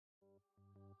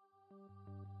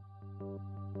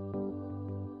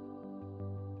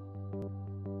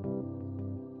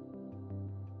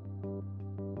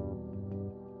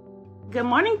Good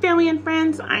morning, family and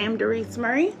friends. I am Doris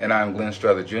Murray. And I'm Glenn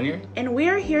Strother Jr. And we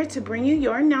are here to bring you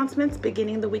your announcements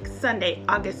beginning the week Sunday,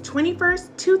 August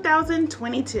 21st,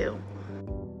 2022.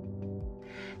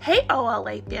 Hey,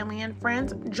 OLA family and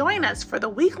friends. Join us for the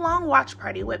week-long watch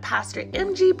party with Pastor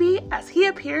MGB as he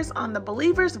appears on the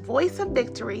Believer's Voice of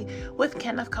Victory with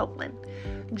Kenneth Copeland.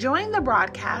 Join the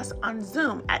broadcast on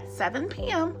Zoom at 7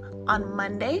 p.m. on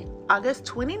Monday, August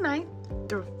 29th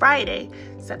through Friday,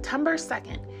 September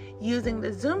 2nd. Using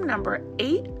the Zoom number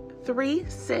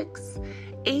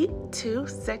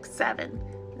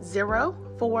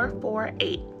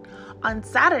 836-8267-0448. On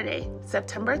Saturday,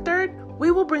 September 3rd, we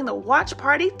will bring the watch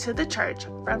party to the church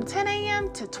from 10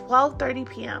 a.m. to 12:30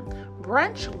 p.m.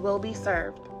 Brunch will be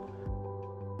served.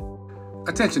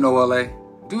 Attention OLA.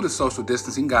 Due to social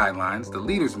distancing guidelines, the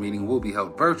leaders meeting will be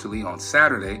held virtually on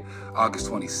Saturday, August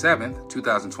 27th,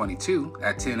 2022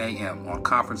 at 10 a.m. on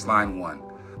Conference Line 1.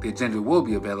 The agenda will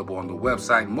be available on the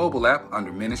website and mobile app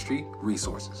under Ministry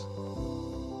Resources.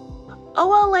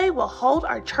 OLA will hold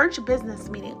our church business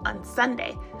meeting on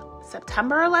Sunday,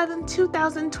 September 11,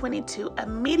 2022,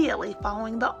 immediately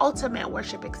following the Ultimate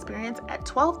Worship Experience at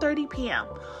 12:30 p.m.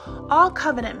 All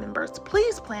Covenant members,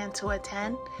 please plan to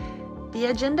attend. The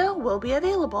agenda will be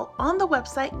available on the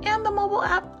website and the mobile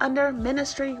app under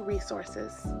Ministry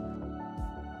Resources.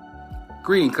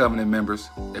 Greeting Covenant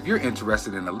members. If you're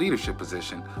interested in a leadership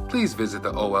position, please visit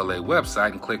the OLA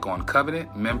website and click on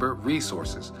Covenant Member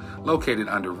Resources, located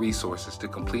under Resources, to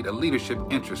complete a leadership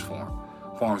interest form.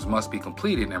 Forms must be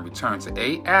completed and returned to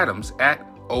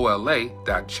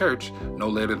aadams@ola.church no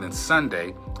later than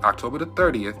Sunday, October the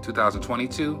 30th,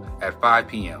 2022 at 5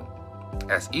 p.m.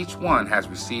 As each one has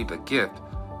received a gift,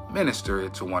 minister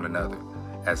it to one another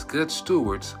as good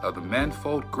stewards of the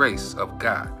manifold grace of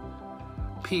God.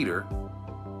 Peter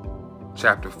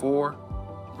chapter 4,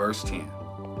 verse 10.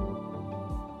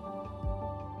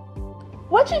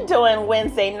 What you doing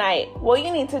Wednesday night? Well,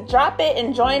 you need to drop it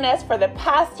and join us for the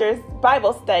pastor's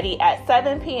Bible study at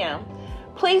 7 p.m.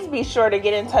 Please be sure to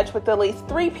get in touch with at least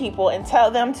 3 people and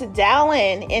tell them to dial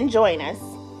in and join us.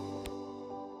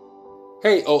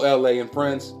 Hey OLA and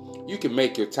friends, you can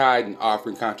make your tithe and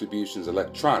offering contributions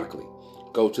electronically.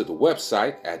 Go to the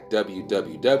website at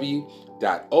www.ola.church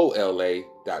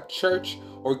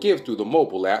or give through the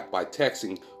mobile app by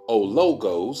texting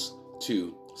OLOGOS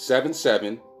to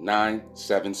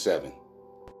 77977.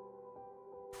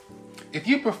 If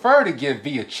you prefer to give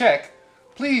via check,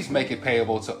 please make it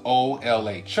payable to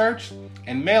OLA Church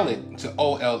and mail it to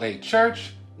OLA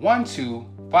Church,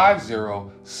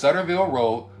 1250 Sutterville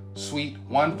Road, Suite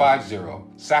 150,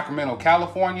 Sacramento,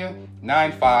 California,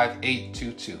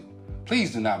 95822.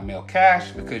 Please do not mail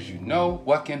cash because you know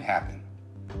what can happen.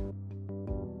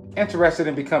 Interested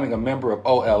in becoming a member of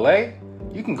OLA?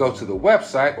 You can go to the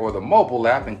website or the mobile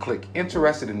app and click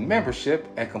Interested in Membership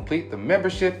and complete the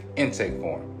membership intake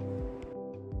form.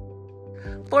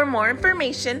 For more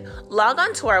information, log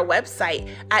on to our website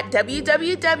at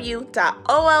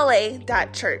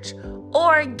www.ola.church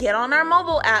or get on our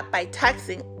mobile app by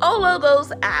texting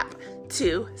OLOGOS app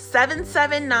to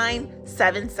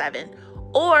 77977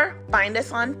 or find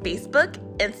us on Facebook,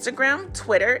 Instagram,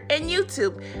 Twitter, and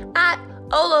YouTube at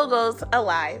OLOGOS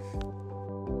Alive.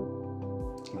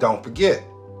 Don't forget,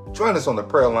 join us on the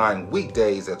prayer line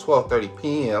weekdays at 12:30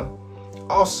 p.m.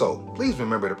 Also, please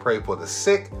remember to pray for the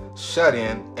sick,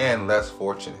 shut-in, and less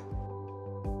fortunate.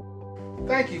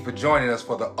 Thank you for joining us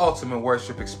for the Ultimate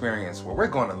Worship Experience, where we're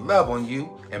going to love on you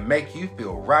and make you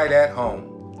feel right at home.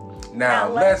 Now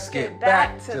let's get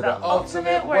back to the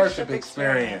Ultimate Worship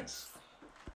Experience.